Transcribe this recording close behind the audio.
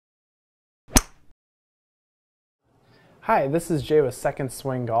Hi, this is Jay with Second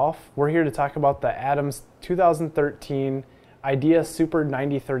Swing Golf. We're here to talk about the Adams 2013 Idea Super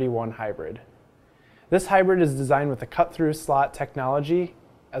 9031 Hybrid. This hybrid is designed with a cut-through slot technology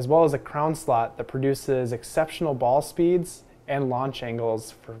as well as a crown slot that produces exceptional ball speeds and launch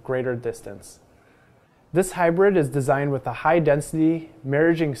angles for greater distance. This hybrid is designed with a high-density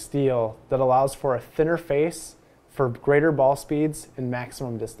marriaging steel that allows for a thinner face for greater ball speeds and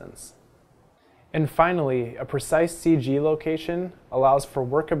maximum distance. And finally, a precise CG location allows for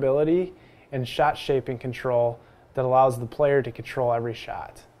workability and shot shaping control that allows the player to control every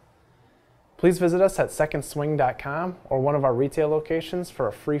shot. Please visit us at secondswing.com or one of our retail locations for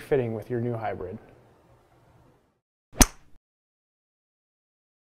a free fitting with your new hybrid.